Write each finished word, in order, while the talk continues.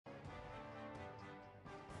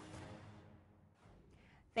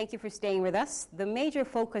Thank you for staying with us. The major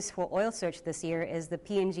focus for Oil Search this year is the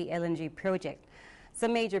PNG LNG project.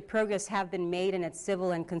 Some major progress have been made in its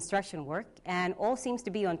civil and construction work, and all seems to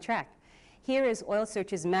be on track. Here is Oil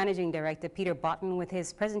Search's Managing Director, Peter Botten, with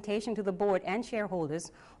his presentation to the board and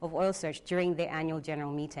shareholders of Oil Search during their annual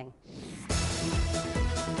general meeting.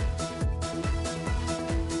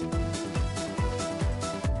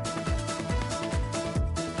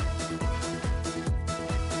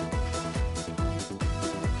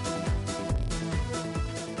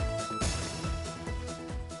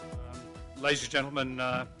 Ladies and gentlemen,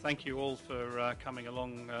 thank you all for coming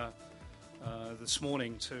along this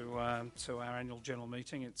morning to our annual general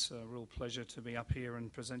meeting. It's a real pleasure to be up here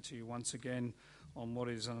and present to you once again on what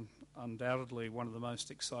is undoubtedly one of the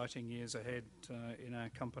most exciting years ahead in our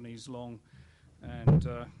company's long and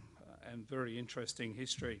very interesting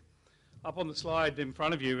history. Up on the slide in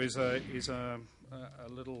front of you is a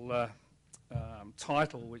little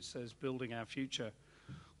title which says "Building Our Future."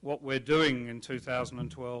 What we're doing in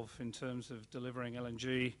 2012 in terms of delivering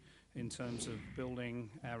LNG, in terms of building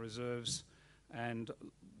our reserves and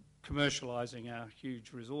commercialising our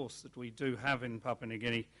huge resource that we do have in Papua New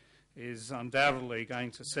Guinea is undoubtedly going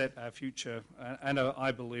to set our future and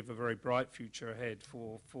I believe a very bright future ahead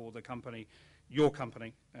for the company, your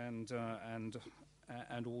company, and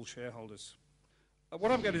all shareholders.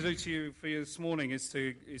 What I'm going to do for you this morning is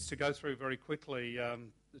to go through very quickly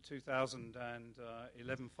the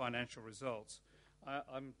 2011 financial results.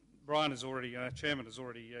 Brian has already, our chairman has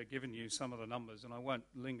already given you some of the numbers, and I won't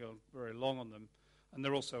linger very long on them. And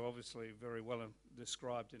they're also obviously very well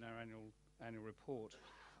described in our annual report.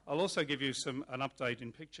 I'll also give you an update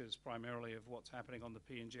in pictures, primarily of what's happening on the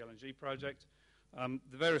PNG LNG project, the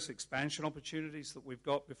various expansion opportunities that we've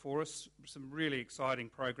got before us, some really exciting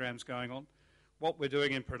programs going on, what we're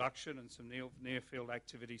doing in production and some near-field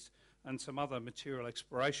activities, and some other material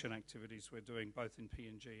exploration activities we're doing both in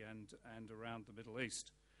PNG and around the Middle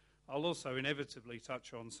East. I'll also inevitably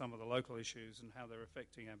touch on some of the local issues and how they're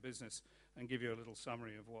affecting our business and give you a little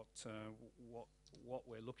summary of what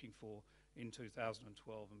we're looking for in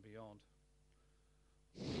 2012 and beyond.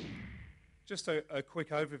 Just a quick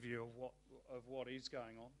overview of what is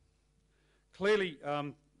going on. Clearly,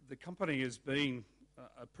 the company has been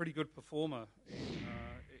a pretty good performer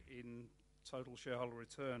in total shareholder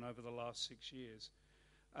return over the last 6 years.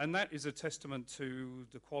 And that is a testament to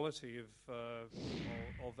the quality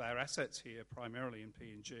of our assets here, primarily in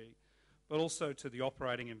PNG, but also to the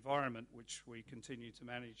operating environment, which we continue to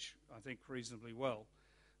manage, I think, reasonably well,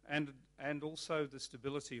 and also the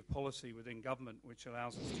stability of policy within government, which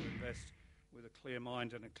allows us to invest with a clear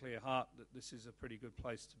mind and a clear heart that this is a pretty good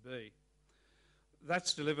place to be.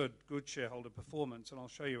 That's delivered good shareholder performance, and I'll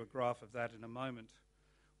show you a graph of that in a moment.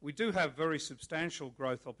 We do have very substantial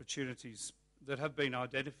growth opportunities that have been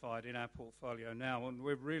identified in our portfolio now, and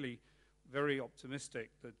we're really very optimistic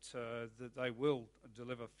that they will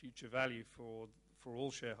deliver future value for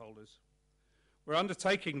all shareholders. We're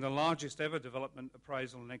undertaking the largest ever development,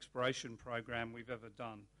 appraisal and exploration program we've ever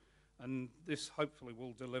done, and this hopefully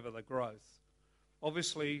will deliver the growth.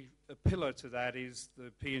 Obviously, a pillar to that is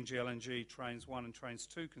the PNG LNG Trains 1 and Trains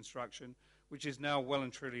 2 construction, which is now well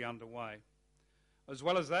and truly underway. As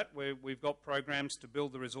well as that, we've got programs to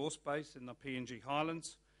build the resource base in the PNG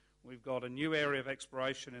Highlands. We've got a new area of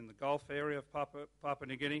exploration in the Gulf area of Papua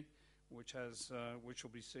New Guinea, which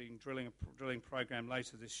will be seeing drilling program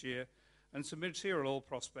later this year, and some material oil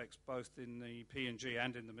prospects both in the PNG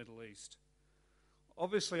and in the Middle East.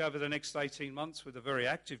 Obviously, over the next 18 months, with a very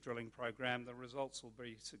active drilling program, the results will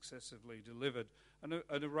be successively delivered, and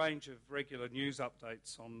a range of regular news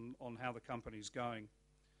updates on how the company's going.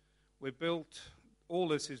 All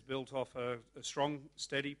this is built off a strong,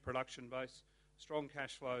 steady production base, strong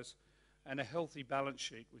cash flows, and a healthy balance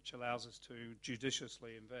sheet, which allows us to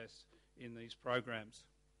judiciously invest in these programs.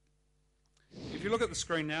 If you look at the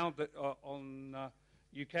screen now,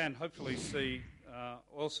 you can hopefully see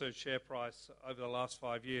Oil Search share price over the last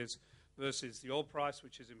 5 years versus the oil price,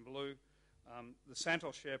 which is in blue, the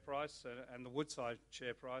Santos share price and the Woodside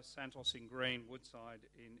share price, Santos in green, Woodside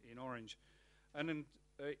in orange. And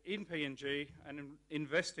in PNG and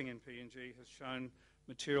investing in PNG has shown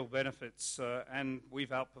material benefits, and we've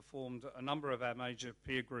outperformed a number of our major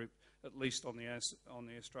peer group, at least on the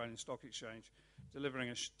Australian Stock Exchange, delivering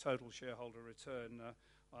a total shareholder return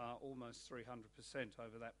almost 300%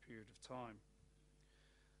 over that period of time.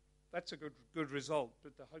 That's a good result,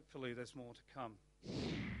 but hopefully there's more to come.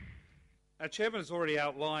 Our chairman has already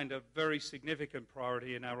outlined a very significant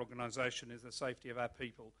priority in our organisation is the safety of our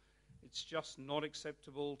people. It's just not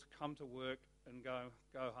acceptable to come to work and go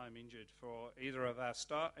home injured for either of our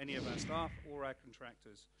any of our staff or our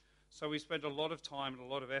contractors. So we spent a lot of time and a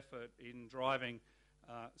lot of effort in driving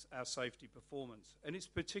our safety performance. And it's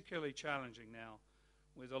particularly challenging now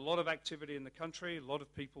with a lot of activity in the country, a lot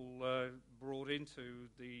of people brought into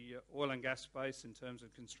the oil and gas space in terms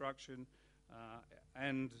of construction,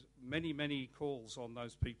 and many, many calls on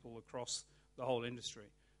those people across the whole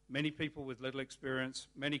industry. Many people with little experience,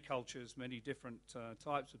 many cultures, many different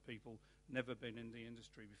types of people, never been in the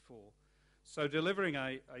industry before. So delivering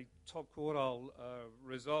a top quartile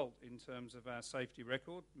result in terms of our safety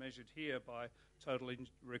record, measured here by total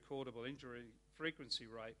recordable injury frequency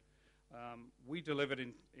rate, we delivered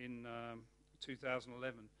in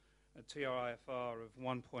 2011 a TRIFR of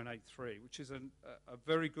 1.83, which is a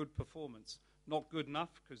very good performance. Not good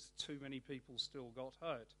enough because too many people still got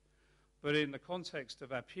hurt. But in the context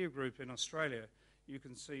of our peer group in Australia, you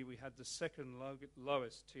can see we had the second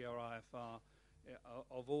lowest TRIFR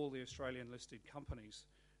of all the Australian listed companies,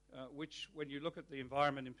 which when you look at the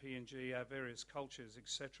environment in PNG, our various cultures,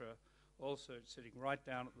 etc., also sitting right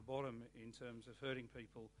down at the bottom in terms of hurting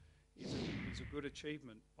people, is a good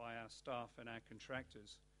achievement by our staff and our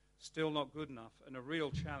contractors. Still not good enough, and a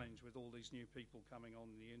real challenge with all these new people coming on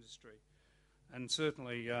in the industry. And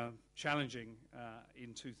certainly challenging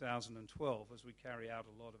in 2012 as we carry out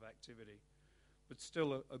a lot of activity. But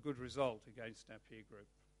still a good result against our peer group.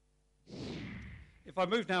 If I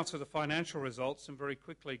move now to the financial results and very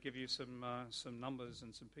quickly give you some numbers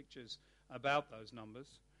and some pictures about those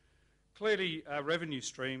numbers. Clearly our revenue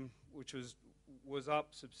stream, which was up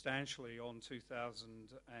substantially on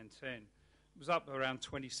 2010, was up around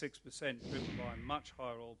 26%, driven by a much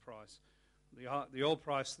higher oil price. The oil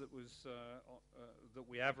price that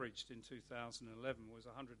we averaged in 2011 was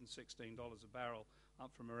 $116 a barrel,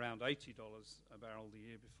 up from around $80 a barrel the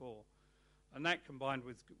year before. And that combined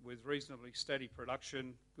with reasonably steady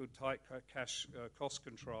production, good tight cash cost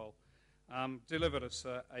control, delivered us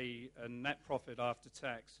a net profit after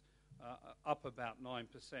tax up about 9%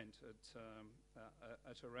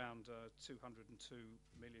 at around $202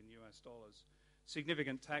 million US.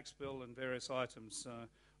 Significant tax bill and various items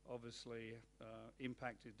obviously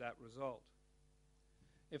impacted that result.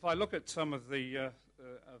 If I look at some of the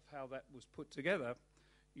of how that was put together,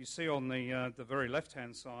 you see on the very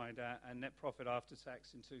left-hand side our net profit after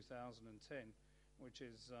tax in 2010, which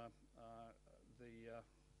is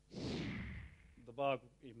the bar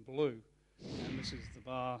in blue, and this is the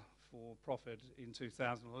bar for profit in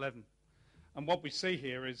 2011. And what we see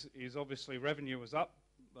here is obviously revenue was up,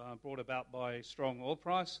 brought about by a strong oil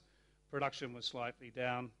price. Production was slightly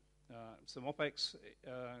down. Some OPEX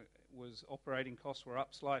operating costs were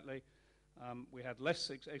up slightly. We had less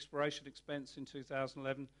exploration expense in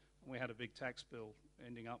 2011, and we had a big tax bill,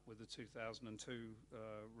 ending up with the 2002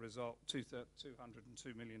 result,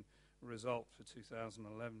 $202 million result for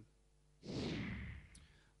 2011.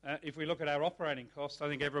 If we look at our operating costs, I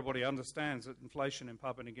think everybody understands that inflation in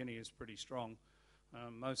Papua New Guinea is pretty strong.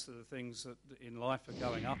 Most of the things that in life are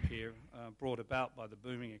going up here, brought about by the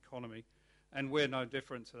booming economy, and we're no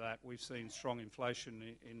different to that. We've seen strong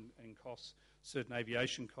inflation in costs. Certain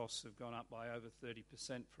aviation costs have gone up by over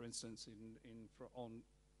 30%, for instance, on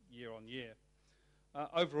year.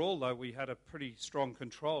 Overall, though, we had a pretty strong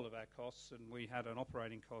control of our costs, and we had an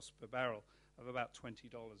operating cost per barrel of about $20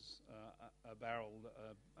 a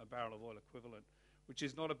barrel of oil equivalent, which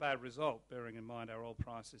is not a bad result, bearing in mind our oil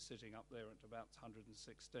price is sitting up there at about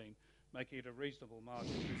 116, making it a reasonable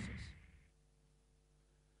margin business.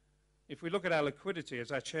 If we look at our liquidity,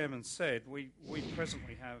 as our chairman said, we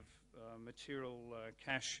presently have material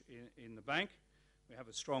cash in the bank. We have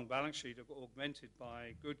a strong balance sheet augmented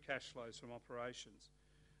by good cash flows from operations.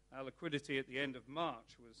 Our liquidity at the end of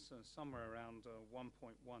March was somewhere around 1.1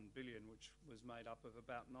 billion, which was made up of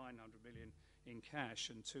about 900 million in cash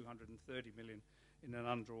and 230 million in an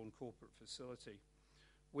undrawn corporate facility.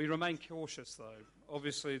 We remain cautious, though.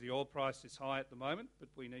 Obviously, the oil price is high at the moment, but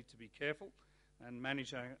we need to be careful and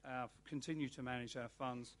continue to manage our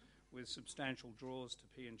funds with substantial draws to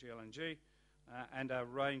PNG LNG and our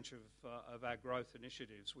range of our growth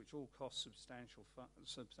initiatives, which all cost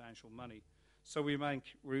substantial money. So we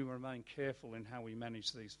remain careful in how we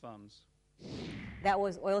manage these funds. That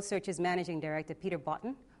was Oil Search's Managing Director, Peter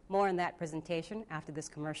Botten. More on that presentation after this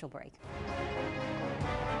commercial break.